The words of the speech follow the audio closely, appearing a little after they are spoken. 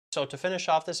So to finish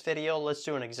off this video, let's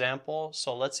do an example.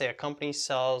 So let's say a company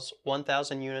sells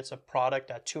 1,000 units of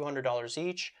product at $200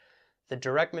 each. The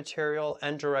direct material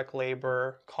and direct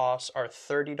labor costs are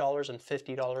 $30 and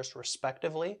 $50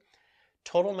 respectively.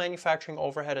 Total manufacturing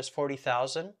overhead is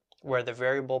 $40,000, where the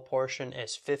variable portion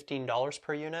is $15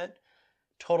 per unit.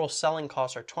 Total selling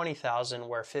costs are $20,000,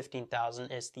 where $15,000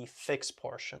 is the fixed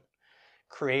portion.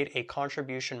 Create a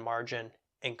contribution margin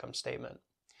income statement.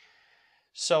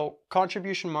 So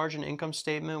contribution margin income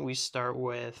statement, we start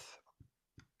with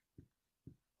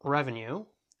revenue.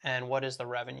 And what is the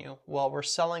revenue? Well, we're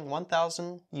selling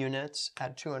 1,000 units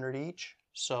at 200 each,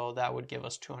 so that would give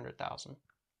us 200,000.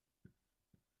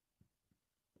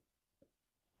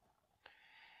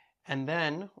 And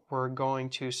then we're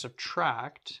going to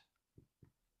subtract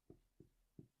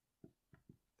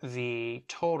the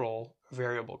total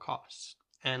variable costs.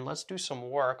 And let's do some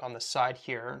work on the side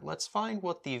here. Let's find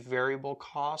what the variable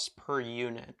cost per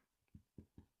unit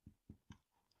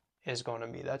is going to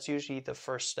be. That's usually the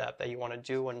first step that you want to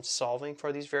do when solving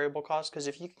for these variable costs, because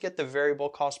if you can get the variable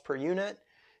cost per unit,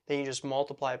 then you just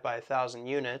multiply it by 1,000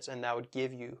 units and that would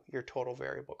give you your total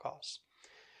variable costs.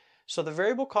 So the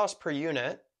variable cost per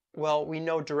unit, well, we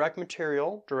know direct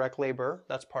material, direct labor,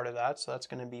 that's part of that, so that's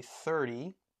going to be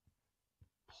 30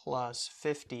 plus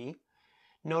 50.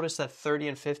 Notice that 30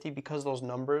 and 50, because those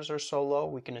numbers are so low,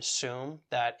 we can assume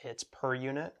that it's per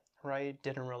unit, right? It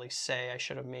didn't really say. I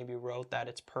should have maybe wrote that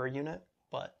it's per unit,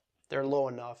 but they're low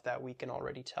enough that we can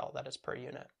already tell that it's per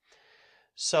unit.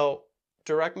 So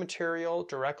direct material,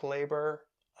 direct labor,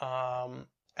 and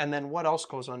then what else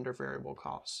goes under variable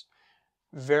costs?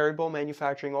 Variable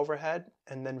manufacturing overhead,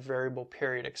 and then variable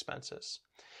period expenses.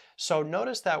 So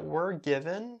notice that we're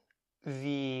given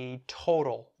the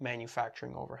total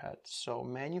manufacturing overhead. So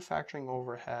manufacturing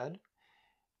overhead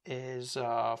is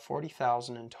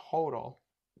 40,000 in total.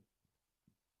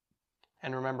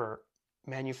 And remember,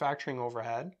 manufacturing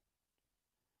overhead,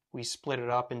 we split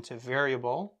it up into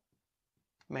variable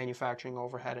manufacturing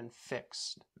overhead and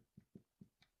fixed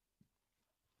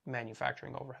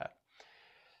manufacturing overhead.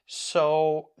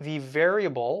 So the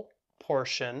variable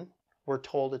portion, we're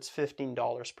told it's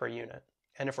 $15 per unit.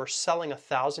 And if we're selling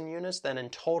 1,000 units, then in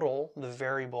total, the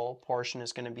variable portion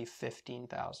is going to be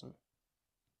 15,000.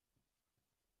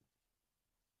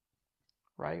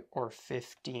 Right? Or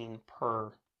 15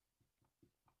 per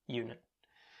unit.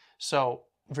 So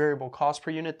variable cost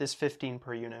per unit, this 15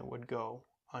 per unit would go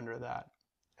under that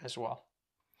as well.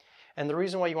 And the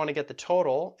reason why you want to get the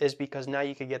total is because now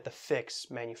you could get the fixed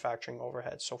manufacturing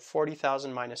overhead. So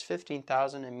 40,000 minus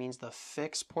 15,000, it means the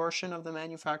fixed portion of the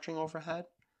manufacturing overhead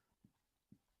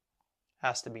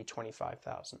has to be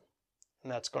 25,000.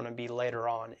 And that's going to be later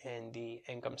on in the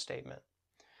income statement.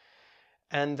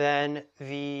 And then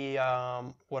the,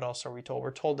 what else are we told?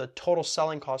 We're told the total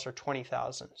selling costs are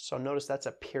 20,000. So notice that's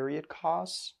a period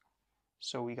cost.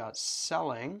 So we got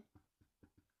selling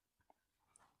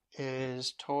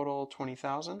is total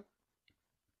 20,000.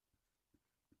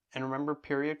 And remember,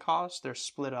 period costs, they're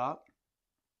split up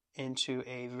into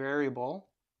a variable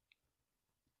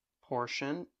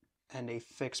portion and a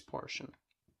fixed portion.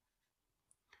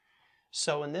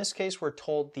 So in this case, we're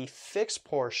told the fixed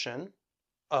portion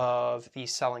of the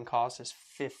selling cost is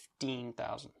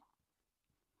 15,000.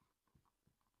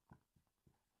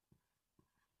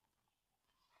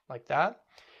 Like that.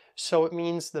 So it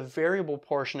means the variable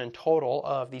portion in total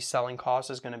of the selling cost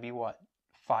is going to be what?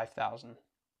 5,000.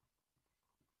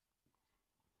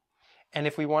 And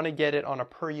if we want to get it on a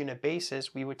per unit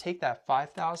basis, we would take that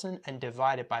 5,000 and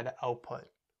divide it by the output,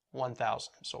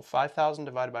 1,000. So 5,000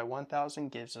 divided by 1,000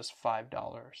 gives us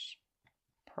 $5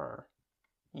 per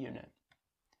unit.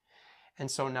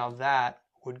 And so now that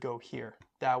would go here.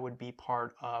 That would be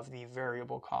part of the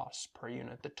variable cost per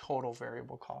unit, the total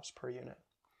variable cost per unit.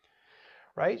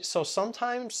 Right? So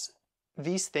sometimes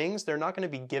these things, they're not going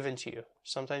to be given to you.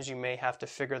 Sometimes you may have to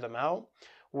figure them out.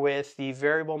 With the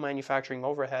variable manufacturing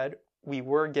overhead, we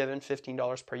were given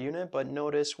 $15 per unit, but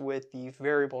notice with the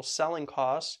variable selling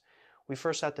costs, we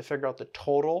first have to figure out the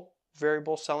total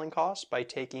variable selling cost by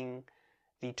taking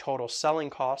the total selling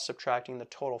cost, subtracting the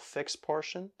total fixed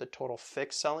portion, the total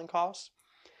fixed selling cost,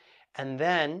 and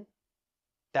then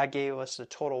that gave us the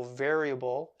total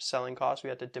variable selling cost. We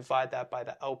had to divide that by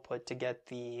the output to get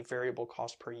the variable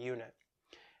cost per unit.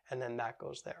 And then that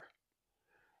goes there,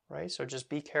 right? So just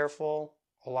be careful.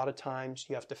 A lot of times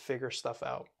you have to figure stuff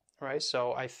out, right?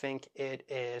 So I think it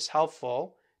is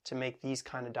helpful to make these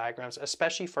kind of diagrams,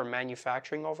 especially for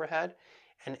manufacturing overhead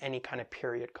and any kind of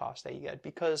period cost that you get.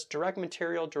 Because direct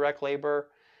material, direct labor,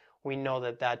 we know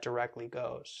that that directly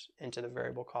goes into the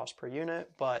variable cost per unit,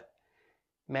 but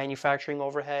manufacturing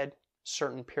overhead,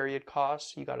 certain period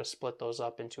costs, you got to split those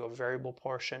up into a variable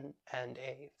portion and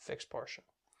a fixed portion.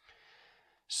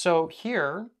 So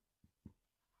here,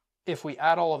 if we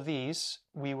add all of these,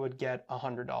 we would get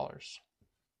 $100.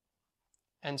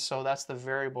 And so that's the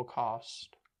variable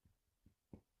cost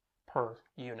per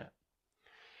unit.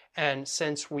 And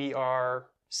since we are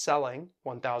selling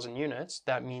 1,000 units,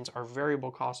 that means our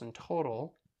variable cost in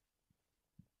total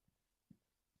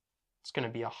is going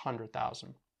to be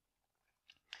 100,000.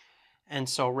 And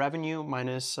so revenue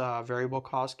minus variable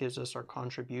cost gives us our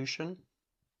contribution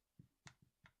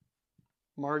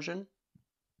margin.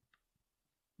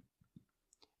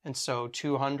 And so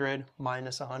 200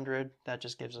 minus 100, that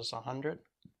just gives us 100.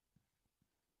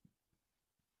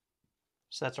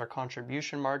 So that's our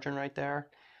contribution margin right there.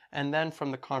 And then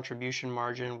from the contribution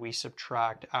margin, we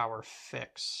subtract our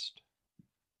fixed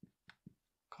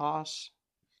costs.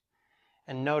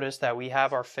 And notice that we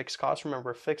have our fixed costs.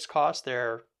 Remember, fixed costs,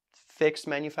 they're fixed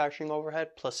manufacturing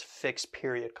overhead plus fixed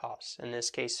period costs. In this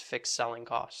case, fixed selling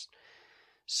costs.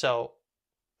 So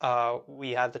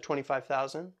we had the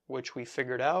 25,000, which we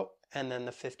figured out, and then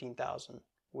the 15,000,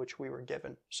 which we were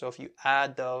given. So if you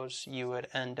add those, you would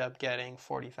end up getting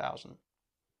 40,000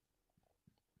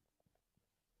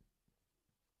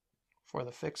 for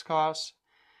the fixed costs.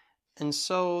 And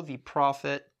so the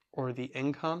profit or the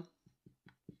income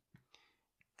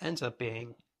ends up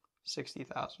being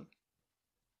 60,000.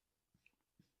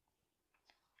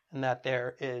 And that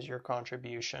there is your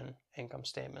contribution income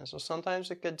statement. So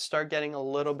sometimes it could start getting a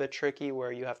little bit tricky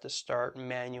where you have to start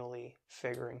manually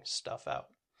figuring stuff out.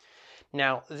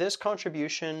 Now, this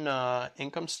contribution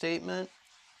income statement,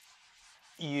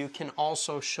 you can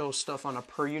also show stuff on a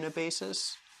per unit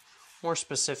basis, more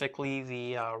specifically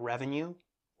the revenue,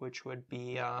 which would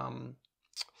be on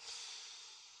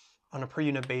a per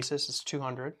unit basis, it's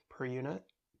 200 per unit.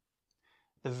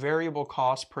 The variable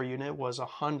cost per unit was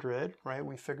 100, right?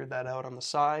 We figured that out on the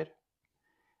side.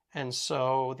 And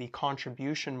so the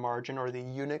contribution margin or the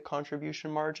unit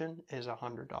contribution margin is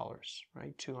 $100,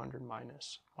 right? 200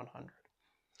 minus 100.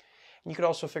 And you could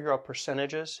also figure out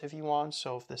percentages if you want.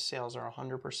 So if the sales are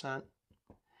 100%,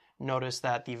 notice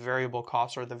that the variable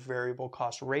cost or the variable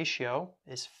cost ratio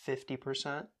is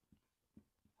 50%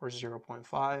 or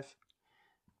 0.5.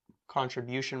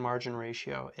 Contribution margin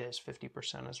ratio is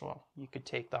 50% as well. You could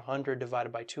take the 100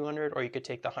 divided by 200, or you could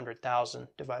take the 100,000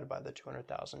 divided by the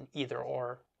 200,000. Either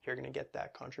or, you're going to get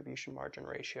that contribution margin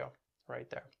ratio right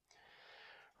there.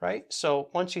 Right?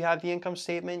 So once you have the income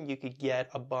statement, you could get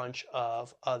a bunch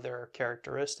of other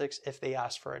characteristics if they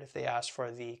ask for it. If they ask for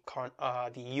the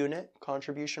unit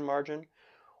contribution margin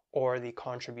or the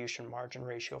contribution margin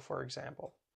ratio, for example.